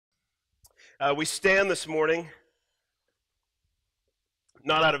We stand this morning,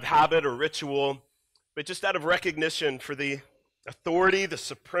 not out of habit or ritual, but just out of recognition for the authority, the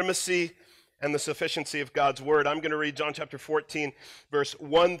supremacy, and the sufficiency of God's word. I'm going to read John chapter 14, verse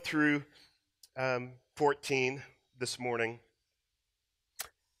 1 through 14 this morning.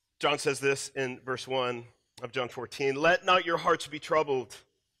 John says this in verse 1 of John 14, "Let not your hearts be troubled.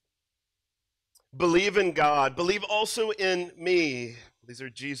 Believe in God. Believe also in me." These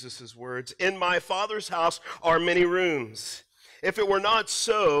are Jesus' words. "In my Father's house are many rooms. If it were not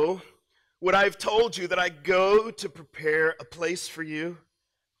so, would I have told you that I go to prepare a place for you?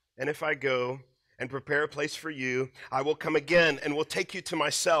 And if I go and prepare a place for you, I will come again and will take you to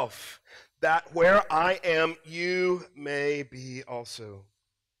myself, that where I am, you may be also.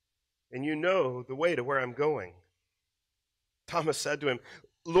 And you know the way to where I'm going." Thomas said to him,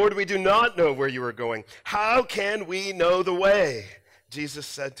 "Lord, we do not know where you are going. How can we know the way?" Jesus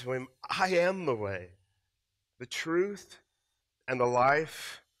said to him, "I am the way, the truth, and the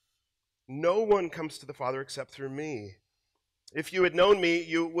life. No one comes to the Father except through me. If you had known me,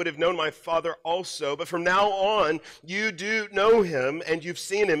 you would have known my Father also. But from now on, you do know him, and you've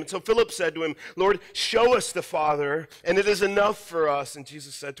seen him." And so Philip said to him, "Lord, show us the Father, and it is enough for us." And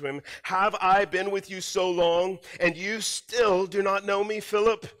Jesus said to him, "Have I been with you so long, and you still do not know me,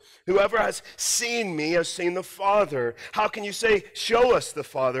 Philip? Whoever has seen me has seen the Father. How can you say, 'Show us the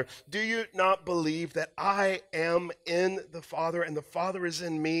Father'? Do you not believe that I am in the Father, and the Father is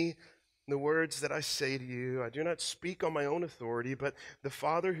in me? The words that I say to you, I do not speak on my own authority, but the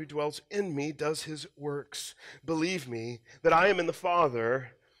Father who dwells in me does his works. Believe me that I am in the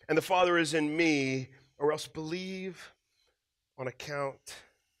Father, and the Father is in me, or else believe on account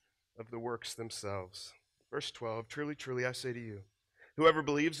of the works themselves." Verse 12, "Truly, truly, I say to you, whoever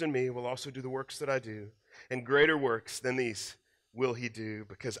believes in me will also do the works that I do, and greater works than these will he do,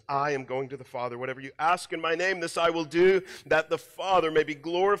 because I am going to the Father. Whatever you ask in my name, this I will do, that the Father may be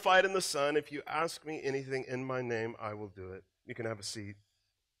glorified in the Son. If you ask me anything in my name, I will do it." You can have a seat.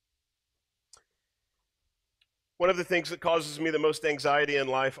 One of the things that causes me the most anxiety in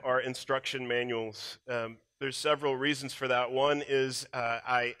life are instruction manuals. There's several reasons for that. One is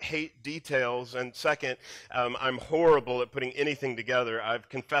I hate details, and second, I'm horrible at putting anything together. I've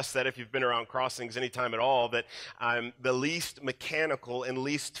confessed that if you've been around Crossings any time at all, that I'm the least mechanical and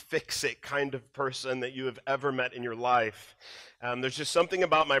least fix-it kind of person that you have ever met in your life. There's just something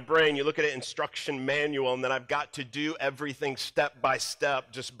about my brain. You look at an instruction manual, and then I've got to do everything step by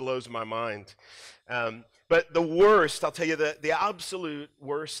step, just blows my mind. But the worst, I'll tell you, the absolute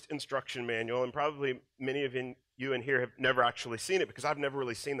worst instruction manual, and probably many of you in here have never actually seen it because I've never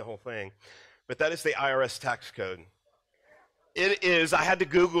really seen the whole thing, but that is the IRS tax code. It is, I had to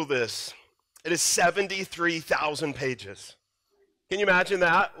Google this, it is 73,000 pages. Can you imagine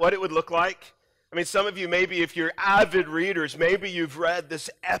that, what it would look like? I mean, some of you, maybe if you're avid readers, maybe you've read this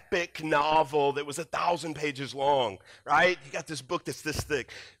epic novel that was 1,000 pages long, right? You got this book that's this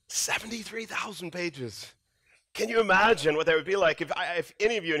thick, 73,000 pages. Can you imagine what that would be like? If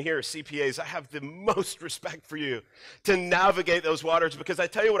any of you in here are CPAs, I have the most respect for you to navigate those waters, because I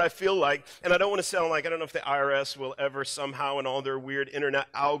tell you what I feel like, and I don't want to sound like, I don't know if the IRS will ever somehow in all their weird internet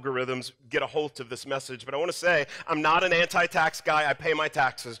algorithms get a hold of this message, but I want to say I'm not an anti-tax guy. I pay my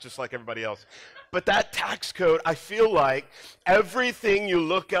taxes just like everybody else. But that tax code, I feel like everything you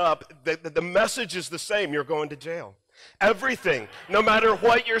look up, the message is the same. You're going to jail. Everything, no matter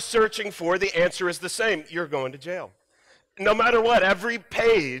what you're searching for, the answer is the same. You're going to jail. No matter what, every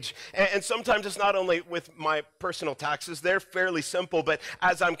page, and sometimes it's not only with my personal taxes, they're fairly simple, but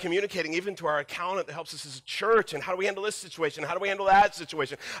as I'm communicating even to our accountant that helps us as a church, and how do we handle this situation, how do we handle that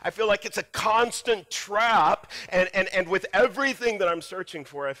situation, I feel like it's a constant trap, and with everything that I'm searching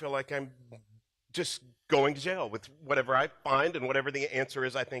for, I feel like I'm just going to jail with whatever I find and whatever the answer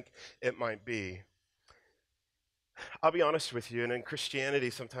is I think it might be. I'll be honest with you, and in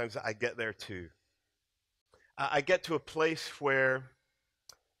Christianity, sometimes I get there too. I get to a place where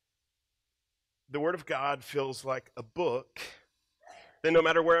the Word of God feels like a book, then no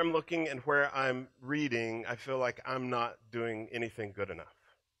matter where I'm looking and where I'm reading, I feel like I'm not doing anything good enough.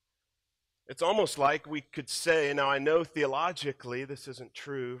 It's almost like we could say, now I know theologically this isn't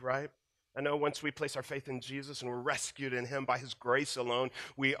true, right? I know once we place our faith in Jesus and we're rescued in him by his grace alone,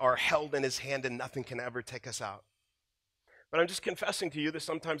 we are held in his hand and nothing can ever take us out. But I'm just confessing to you that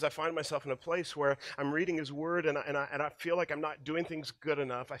sometimes I find myself in a place where I'm reading his word and I feel like I'm not doing things good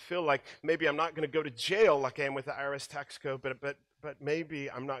enough. I feel like maybe I'm not going to go to jail like I am with the IRS tax code, but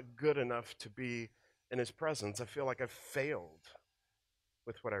maybe I'm not good enough to be in his presence. I feel like I've failed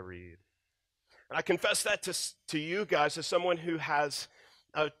with what I read. And I confess that to you guys as someone who has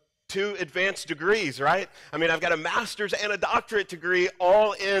 2 advanced degrees, right? I mean, I've got a master's and a doctorate degree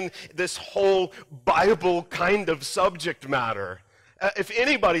all in this whole Bible kind of subject matter. If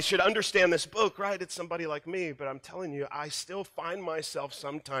anybody should understand this book, right, it's somebody like me, but I'm telling you, I still find myself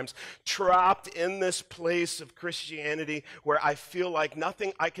sometimes trapped in this place of Christianity where I feel like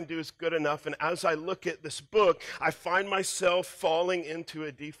nothing I can do is good enough, and as I look at this book, I find myself falling into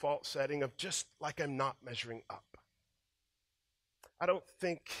a default setting of just like I'm not measuring up. I don't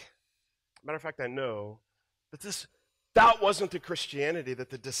think, matter of fact, I know that wasn't the Christianity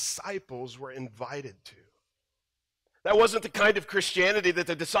that the disciples were invited to. That wasn't the kind of Christianity that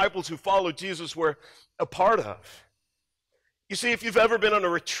the disciples who followed Jesus were a part of. You see, if you've ever been on a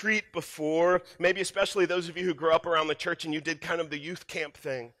retreat before, maybe especially those of you who grew up around the church and you did kind of the youth camp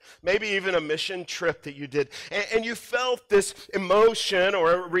thing, maybe even a mission trip that you did, and you felt this emotion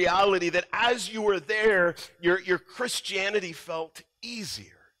or a reality that as you were there, your Christianity felt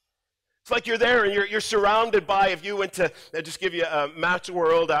easier. It's like you're there and you're surrounded by, if you went to, I'll just give you a Matt's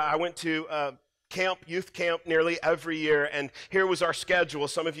World, I went to youth camp nearly every year, and here was our schedule.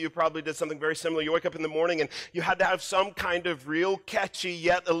 Some of you probably did something very similar. You wake up in the morning and you had to have some kind of real catchy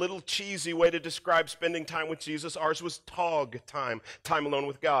yet a little cheesy way to describe spending time with Jesus. Ours was TOG time alone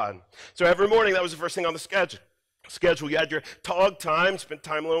with God. So every morning that was the first thing on the schedule. You had your TOG time, spent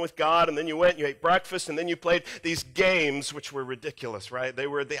time alone with God, and then you went and you ate breakfast, and then you played these games, which were ridiculous, right? They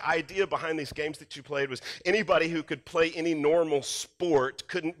were, the idea behind these games that you played was anybody who could play any normal sport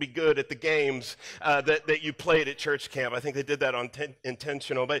couldn't be good at the games that you played at church camp. I think they did that on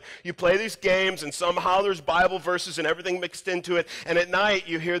intentional. But you play these games, and somehow there's Bible verses and everything mixed into it, and at night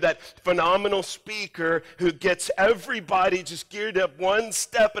you hear that phenomenal speaker who gets everybody just geared up one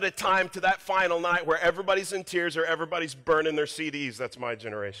step at a time to that final night where everybody's in tears or everybody's burning their CDs. That's my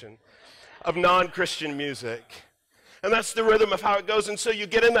generation of non-Christian music. And that's the rhythm of how it goes. And so you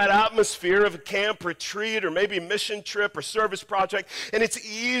get in that atmosphere of a camp retreat or maybe a mission trip or service project, and it's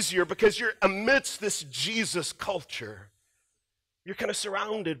easier because you're amidst this Jesus culture. You're kind of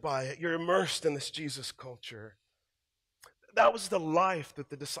surrounded by it. You're immersed in this Jesus culture. That was the life that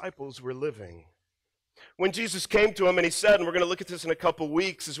the disciples were living. When Jesus came to him and he said, and we're going to look at this in a couple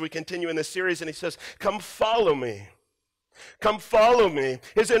weeks as we continue in this series, and he says, "Come follow me. Come follow me."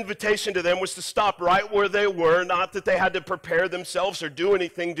 His invitation to them was to stop right where they were, not that they had to prepare themselves or do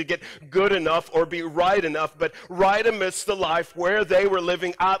anything to get good enough or be right enough, but right amidst the life where they were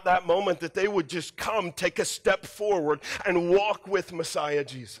living at that moment, that they would just come, take a step forward, and walk with Messiah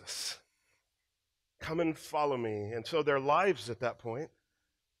Jesus. Come and follow me. And so their lives at that point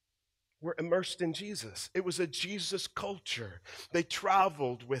were immersed in Jesus. It was a Jesus culture. They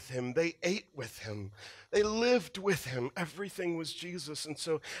traveled with him. They ate with him. They lived with him. Everything was Jesus. And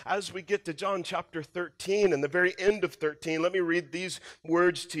so as we get to John chapter 13 and the very end of 13, let me read these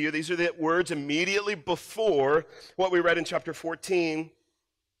words to you. These are the words immediately before what we read in chapter 13,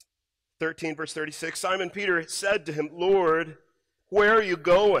 verse 36. Simon Peter said to him, "Lord, where are you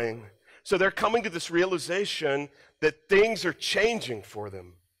going?" So they're coming to this realization that things are changing for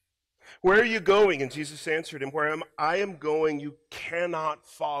them. "Where are you going?" And Jesus answered him, "Where I am going, you cannot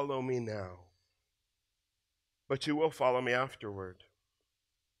follow me now, but you will follow me afterward."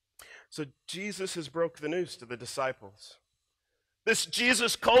 So Jesus has broke the news to the disciples. This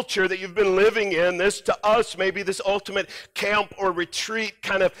Jesus culture that you've been living in, this to us may be this ultimate camp or retreat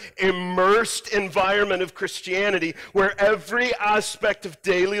kind of immersed environment of Christianity where every aspect of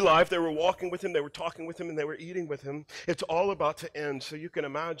daily life, they were walking with him, they were talking with him, and they were eating with him. It's all about to end. So you can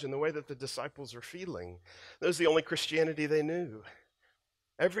imagine the way that the disciples are feeling. That was the only Christianity they knew.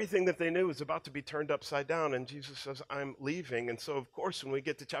 Everything that they knew was about to be turned upside down, and Jesus says, "I'm leaving." And so, of course, when we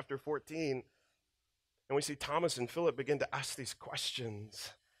get to chapter 14, and we see Thomas and Philip begin to ask these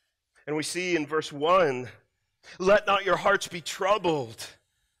questions. And we see in verse 1, "Let not your hearts be troubled."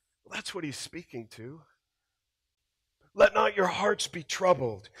 Well, that's what he's speaking to. Let not your hearts be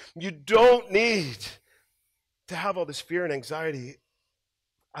troubled. You don't need to have all this fear and anxiety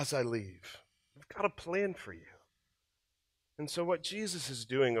as I leave. I've got a plan for you. And so what Jesus is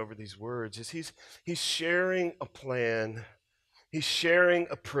doing over these words is he's sharing a plan. He's sharing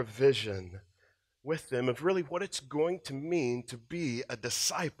a provision with them of really what it's going to mean to be a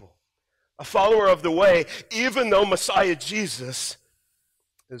disciple, a follower of the way, even though Messiah Jesus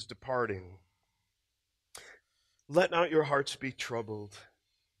is departing. Let not your hearts be troubled.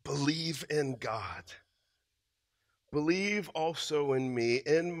 Believe in God. Believe also in me.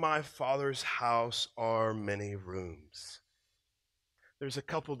 In my Father's house are many rooms. There's a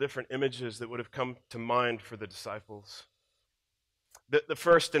couple different images that would have come to mind for the disciples. The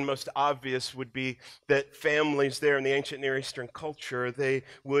first and most obvious would be that families there in the ancient Near Eastern culture, they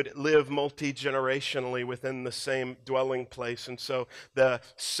would live multi-generationally within the same dwelling place. And so the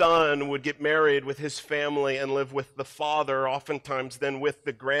son would get married with his family and live with the father, oftentimes then with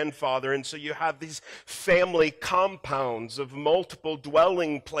the grandfather. And so you have these family compounds of multiple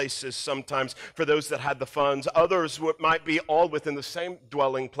dwelling places sometimes for those that had the funds. Others might be all within the same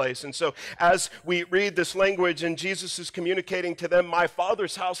dwelling place. And so as we read this language and Jesus is communicating to them, my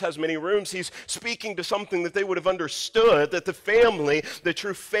Father's house has many rooms, he's speaking to something that they would have understood, that the family, the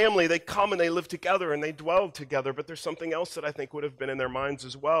true family, they come and they live together and they dwell together. But there's something else that I think would have been in their minds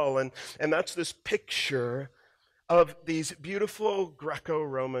as well, and that's this picture of these beautiful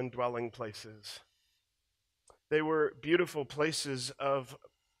Greco-Roman dwelling places. They were beautiful places of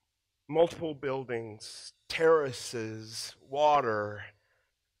multiple buildings, terraces, water,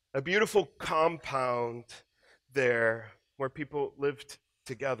 a beautiful compound there where people lived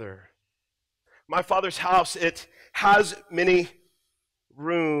together. My Father's house, it has many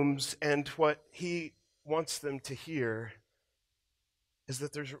rooms, and what he wants them to hear is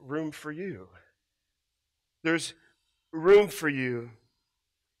that there's room for you. There's room for you.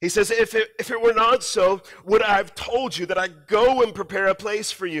 He says, if it were not so, would I have told you that I go and prepare a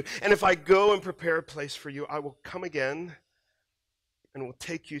place for you? And if I go and prepare a place for you, I will come again and will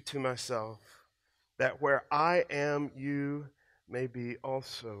take you to myself, that where I am, you may be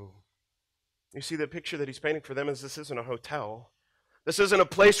also. You see, the picture that he's painting for them is this isn't a hotel. This isn't a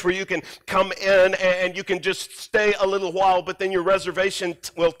place where you can come in and you can just stay a little while, but then your reservation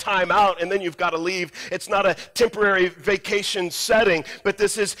will time out and then you've got to leave. It's not a temporary vacation setting, but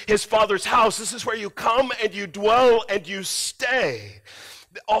this is his Father's house. This is where you come and you dwell and you stay.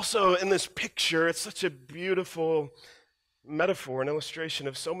 Also in this picture, it's such a beautiful metaphor, an illustration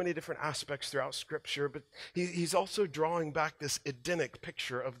of so many different aspects throughout Scripture, but he's also drawing back this Edenic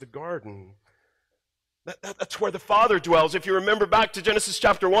picture of the garden. That's where the Father dwells. If you remember back to Genesis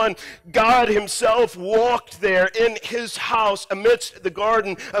chapter 1, God himself walked there in his house amidst the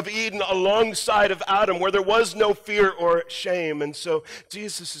Garden of Eden alongside of Adam, where there was no fear or shame. And so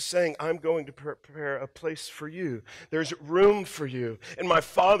Jesus is saying, I'm going to prepare a place for you. There's room for you in my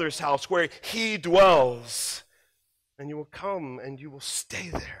Father's house where he dwells. And you will come and you will stay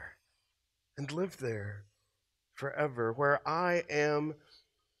there and live there forever. Where I am,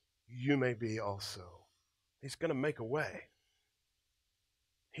 you may be also. He's going to make a way.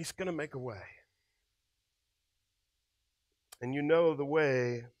 He's going to make a way. And you know the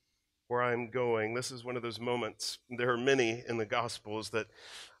way where I'm going. This is one of those moments. There are many in the Gospels that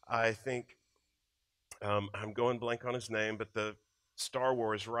I think, I'm going blank on his name, but the Star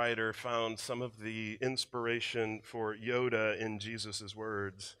Wars writer found some of the inspiration for Yoda in Jesus'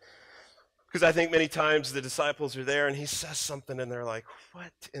 words. Because I think many times the disciples are there and he says something and they're like,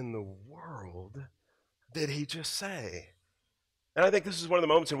 what in the world did he just say? And I think this is one of the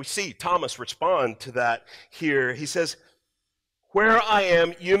moments, and we see Thomas respond to that here. He says, where I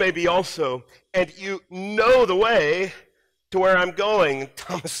am, you may be also, and you know the way to where I'm going. And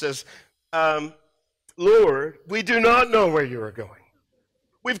Thomas says, Lord, we do not know where you are going.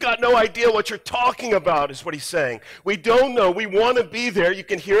 We've got no idea what you're talking about, is what he's saying. We don't know. We want to be there. You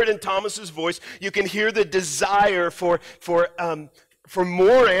can hear it in Thomas's voice. You can hear the desire for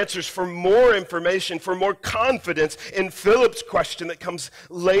more answers, for more information, for more confidence in Philip's question that comes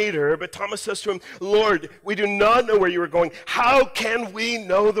later. But Thomas says to him, Lord, we do not know where you are going. How can we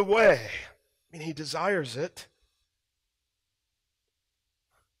know the way? I mean, he desires it.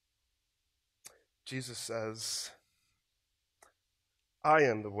 Jesus says, I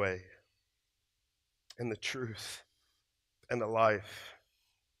am the way and the truth and the life.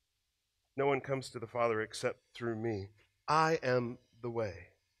 No one comes to the Father except through me. I am the way.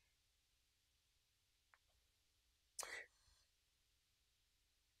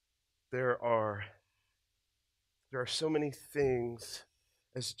 There are so many things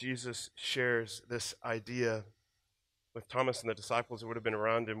as Jesus shares this idea with Thomas and the disciples who would have been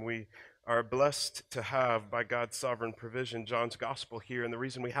around him. We are blessed to have, by God's sovereign provision, John's gospel here. And the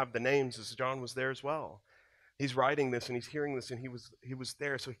reason we have the names is John was there as well. He's writing this and he's hearing this and he was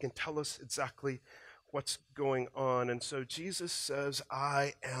there, so he can tell us exactly what's going on. And so Jesus says,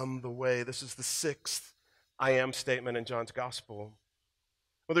 I am the way. This is the sixth I am statement in John's gospel.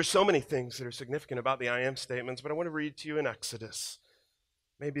 Well, there's so many things that are significant about the I am statements, but I want to read to you in Exodus.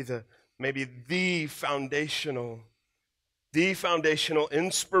 Maybe the foundational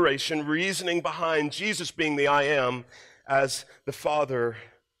inspiration, reasoning behind Jesus being the I am, as the Father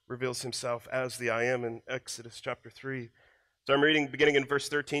reveals himself as the I am in Exodus chapter 3. So I'm reading beginning in verse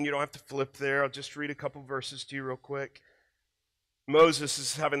 13. You don't have to flip there. I'll just read a couple verses to you real quick. Moses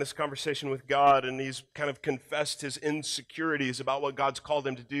is having this conversation with God, and he's kind of confessed his insecurities about what God's called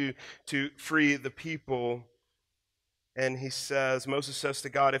him to do to free the people. And Moses says to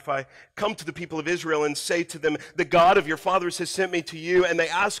God, if I come to the people of Israel and say to them, the God of your fathers has sent me to you, and they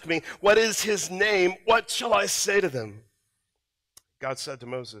ask me, what is his name? What shall I say to them? God said to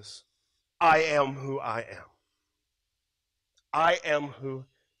Moses, I am who I am. I am who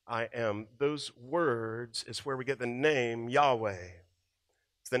I am. Those words is where we get the name Yahweh.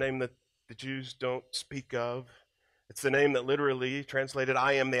 It's the name that the Jews don't speak of. It's the name that literally translated,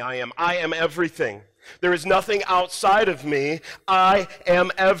 I am the I am. I am everything. There is nothing outside of me. I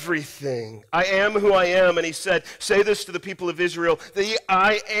am everything. I am who I am. And he said, say this to the people of Israel, the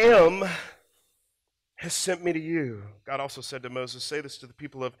I am has sent me to you. God also said to Moses, say this to the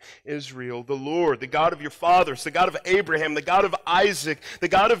people of Israel, the Lord, the God of your fathers, the God of Abraham, the God of Isaac, the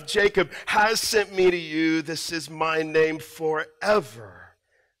God of Jacob has sent me to you. This is my name forever.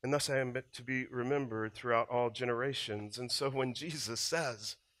 And thus I am to be remembered throughout all generations. And so when Jesus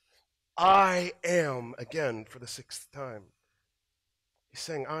says, I am, again for the sixth time, he's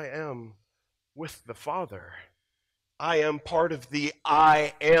saying, I am with the Father. I am part of the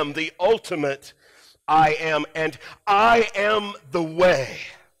I am, the ultimate I am, and I am the way.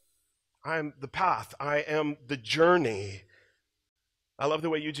 I am the path. I am the journey. I love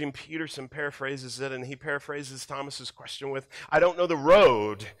the way Eugene Peterson paraphrases it, and he paraphrases Thomas's question with, I don't know the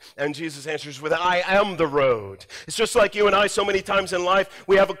road. And Jesus answers with, I am the road. It's just like you and I so many times in life,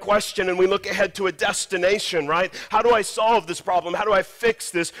 we have a question and we look ahead to a destination, right? How do I solve this problem? How do I fix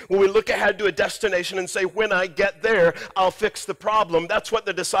this? Well, we look ahead to a destination and say, when I get there, I'll fix the problem. That's what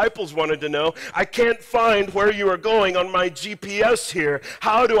the disciples wanted to know. I can't find where you are going on my GPS here.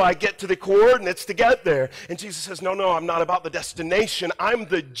 How do I get to the coordinates to get there? And Jesus says, no, I'm not about the destination. I'm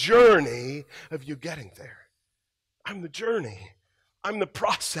the journey of you getting there. I'm the journey. I'm the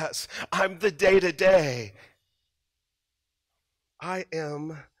process. I'm the day-to-day. I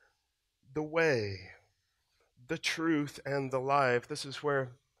am the way, the truth, and the life. This is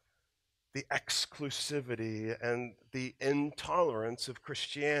where the exclusivity and the intolerance of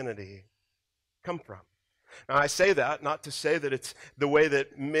Christianity come from. Now, I say that not to say that it's the way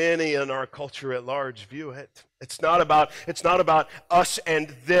that many in our culture at large view it. It's not about us and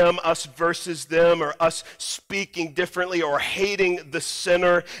them, us versus them, or us speaking differently or hating the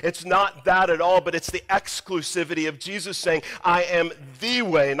sinner. It's not that at all, but it's the exclusivity of Jesus saying, I am the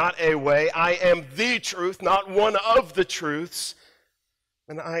way, not a way. I am the truth, not one of the truths.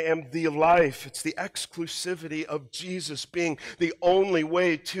 And I am the life. It's the exclusivity of Jesus being the only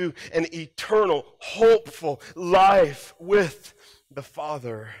way to an eternal, hopeful life with the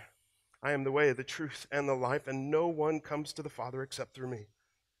Father. I am the way, the truth, and the life, and no one comes to the Father except through me.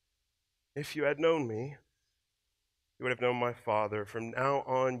 If you had known me, you would have known my Father. From now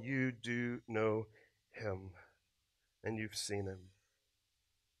on, you do know him, and you've seen him.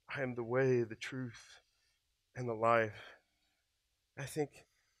 I am the way, the truth, and the life. I think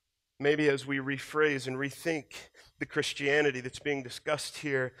maybe as we rephrase and rethink the Christianity that's being discussed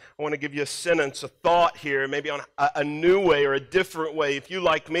here, I want to give you a sentence, a thought here, maybe on a new way or a different way. If you,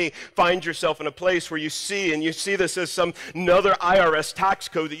 like me, find yourself in a place where you see this as some another IRS tax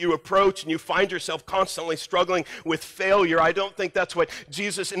code that you approach and you find yourself constantly struggling with failure, I don't think that's what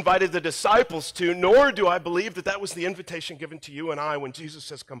Jesus invited the disciples to, nor do I believe that was the invitation given to you and I when Jesus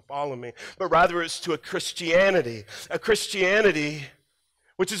says, come follow me, but rather it's to a Christianity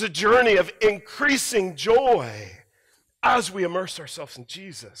which is a journey of increasing joy as we immerse ourselves in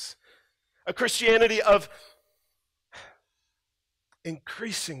Jesus. A Christianity of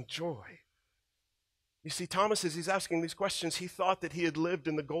increasing joy. You see, Thomas, as he's asking these questions, he thought that he had lived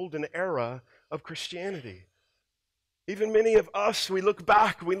in the golden era of Christianity. Even many of us, we look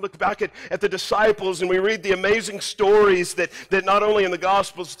back at the disciples and we read the amazing stories that not only in the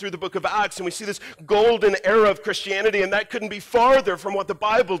Gospels, through the book of Acts, and we see this golden era of Christianity, and that couldn't be farther from what the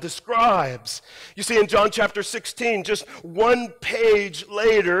Bible describes. You see, in John chapter 16, just one page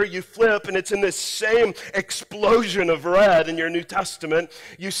later, you flip, and it's in this same explosion of red in your New Testament,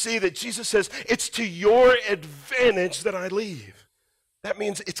 you see that Jesus says, it's to your advantage that I leave. That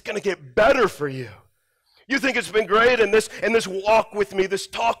means it's going to get better for you. You think it's been great in this walk with me, this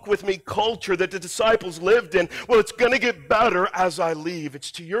talk with me culture that the disciples lived in. Well, it's going to get better as I leave.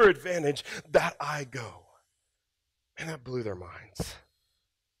 It's to your advantage that I go. And that blew their minds.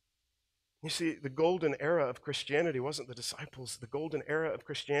 You see, the golden era of Christianity wasn't the disciples. The golden era of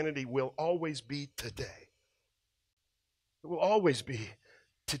Christianity will always be today. It will always be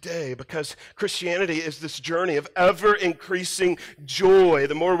today, because Christianity is this journey of ever-increasing joy.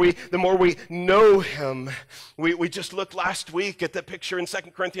 The more we know him. We just looked last week at the picture in 2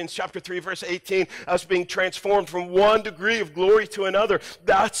 Corinthians chapter 3, verse 18, us being transformed from one degree of glory to another.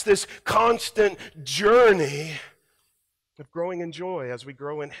 That's this constant journey of growing in joy as we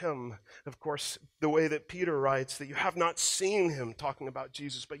grow in him. Of course, the way that Peter writes, that you have not seen him, talking about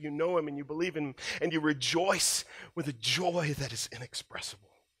Jesus, but you know him and you believe in him and you rejoice with a joy that is inexpressible.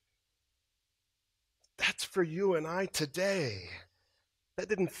 That's for you and I today. That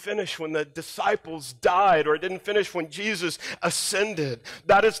didn't finish when the disciples died, or it didn't finish when Jesus ascended.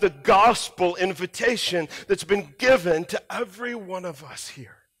 That is the gospel invitation that's been given to every one of us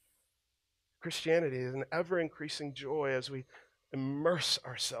here. Christianity is an ever-increasing joy as we immerse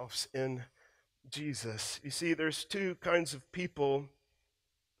ourselves in Jesus. You see, there's two kinds of people,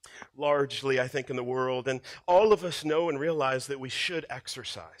 largely, I think, in the world, and all of us know and realize that we should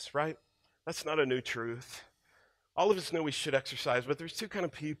exercise, right? That's not a new truth. All of us know we should exercise, but there's two kinds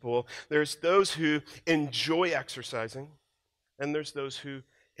of people. There's those who enjoy exercising, and there's those who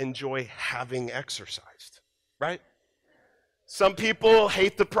enjoy having exercised, right? Some people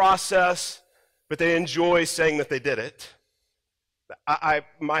hate the process, but they enjoy saying that they did it.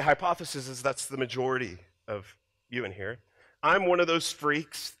 My hypothesis is that's the majority of you in here. I'm one of those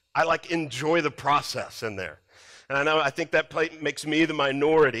freaks. I enjoy the process in there. And I think that makes me the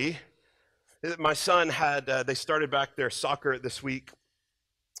minority. My son they started back their soccer this week.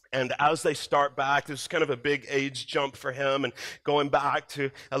 And as they start back, there's kind of a big age jump for him and going back to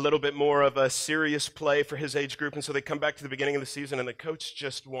a little bit more of a serious play for his age group. And so they come back to the beginning of the season and the coach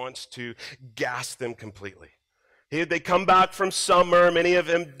just wants to gas them completely. They come back from summer. Many of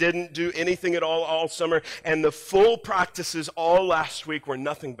them didn't do anything at all summer. And the full practices all last week were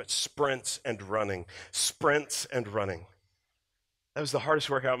nothing but sprints and running. Sprints and running. That was the hardest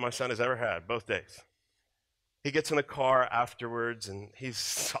workout my son has ever had, both days. He gets in the car afterwards, and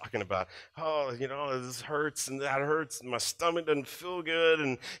he's talking about, this hurts, and that hurts, and my stomach doesn't feel good,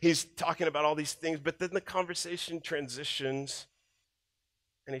 and he's talking about all these things, but then the conversation transitions,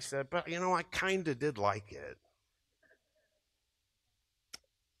 and he said, but, I kind of did like it.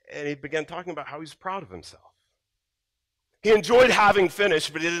 And he began talking about how he's proud of himself. He enjoyed having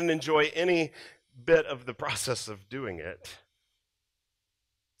finished, but he didn't enjoy any bit of the process of doing it.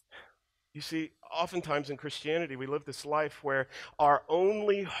 You see, oftentimes in Christianity, we live this life where our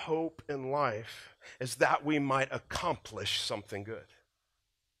only hope in life is that we might accomplish something good.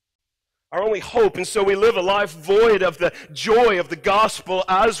 Our only hope, and so we live a life void of the joy of the gospel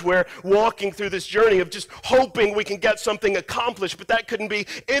as we're walking through this journey of just hoping we can get something accomplished, but that couldn't be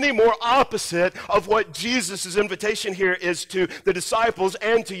any more opposite of what Jesus' invitation here is to the disciples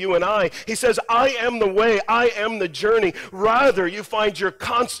and to you and I. He says, I am the way, I am the journey. Rather, you find your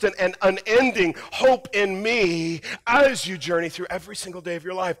constant and unending hope in me as you journey through every single day of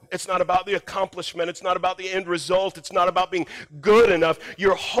your life. It's not about the accomplishment, it's not about the end result, it's not about being good enough.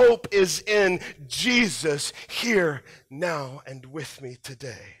 Your hope is in Jesus here, now, and with me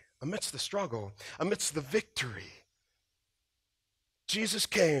today. Amidst the struggle, amidst the victory, Jesus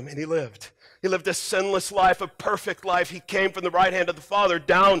came and he lived. He lived a sinless life, a perfect life. He came from the right hand of the Father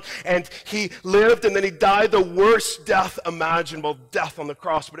down, and he lived, and then he died the worst death imaginable, death on the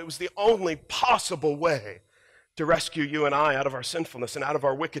cross. But it was the only possible way to rescue you and I out of our sinfulness and out of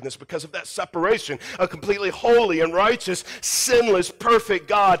our wickedness because of that separation, a completely holy and righteous, sinless, perfect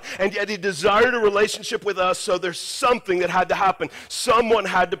God. And yet he desired a relationship with us, so there's something that had to happen. Someone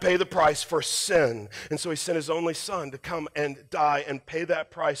had to pay the price for sin. And so he sent his only son to come and die and pay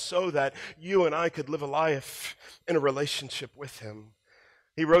that price so that you and I could live a life in a relationship with him.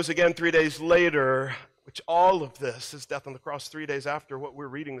 He rose again 3 days later, which all of this, his death on the cross 3 days after what we're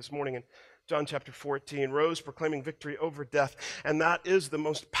reading this morning in John chapter 14, rose proclaiming victory over death. And that is the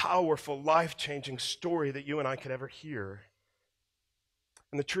most powerful, life-changing story that you and I could ever hear.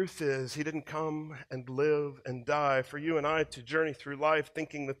 And the truth is, he didn't come and live and die for you and I to journey through life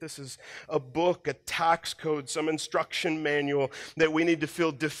thinking that this is a book, a tax code, some instruction manual that we need to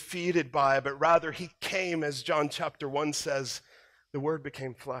feel defeated by, but rather he came, as John chapter 1 says, the Word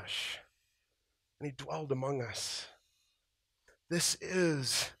became flesh, and he dwelled among us. This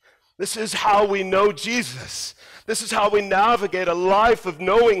is how we know Jesus. This is how we navigate a life of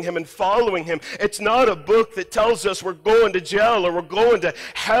knowing him and following him. It's not a book that tells us we're going to jail or we're going to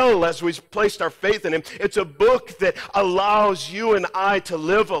hell as we've placed our faith in him. It's a book that allows you and I to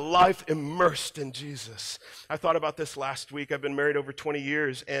live a life immersed in Jesus. I thought about this last week. I've been married over 20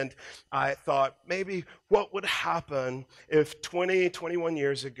 years, and I thought maybe what would happen if 21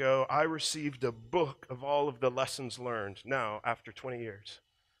 years ago, I received a book of all of the lessons learned now after 20 years.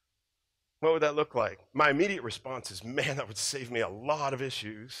 What would that look like? My immediate response is, man, that would save me a lot of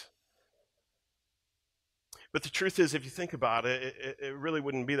issues. But the truth is, if you think about it, it really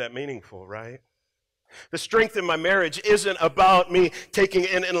wouldn't be that meaningful, right? The strength in my marriage isn't about me taking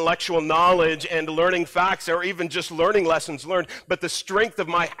in intellectual knowledge and learning facts or even just learning lessons learned, but the strength of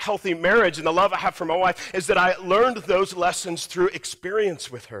my healthy marriage and the love I have for my wife is that I learned those lessons through experience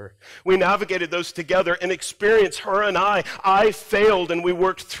with her. We navigated those together. In experience, her and I failed, and we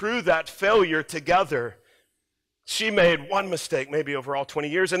worked through that failure together. She made one mistake maybe over all 20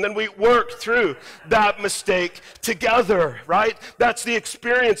 years, and then we worked through that mistake together, right? That's the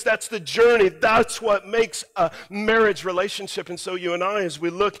experience. That's the journey. That's what makes a marriage relationship. And so you and I, as we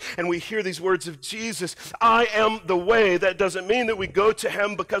look and we hear these words of Jesus, I am the way, that doesn't mean that we go to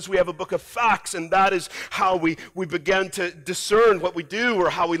him because we have a book of facts and that is how we begin to discern what we do or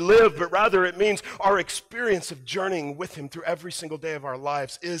how we live, but rather it means our experience of journeying with him through every single day of our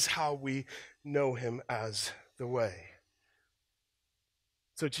lives is how we know him as the way.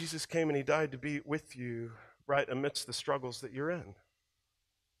 So Jesus came and he died to be with you right amidst the struggles that you're in.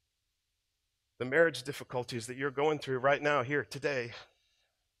 The marriage difficulties that you're going through right now, here, today.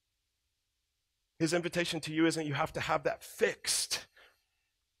 His invitation to you isn't you have to have that fixed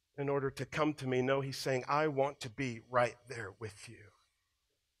in order to come to me. No, he's saying, I want to be right there with you.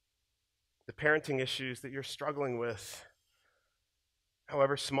 The parenting issues that you're struggling with,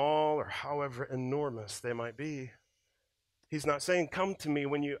 however small or however enormous they might be, he's not saying, come to me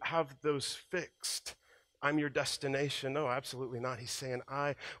when you have those fixed. I'm your destination. No, absolutely not. He's saying,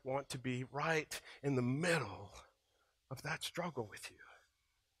 I want to be right in the middle of that struggle with you.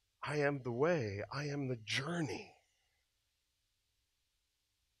 I am the way. I am the journey.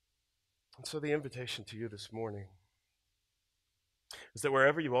 And so the invitation to you this morning is that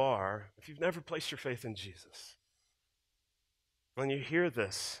wherever you are, if you've never placed your faith in Jesus, when you hear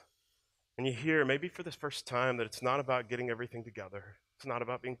this, and you hear maybe for the first time that it's not about getting everything together, it's not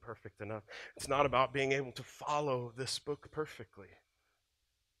about being perfect enough, it's not about being able to follow this book perfectly,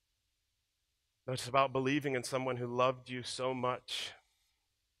 but it's about believing in someone who loved you so much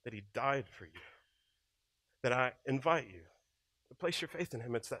that he died for you, that I invite you to place your faith in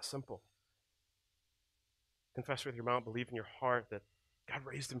him. It's that simple. Confess with your mouth, believe in your heart that God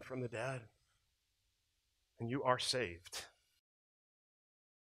raised him from the dead, and you are saved.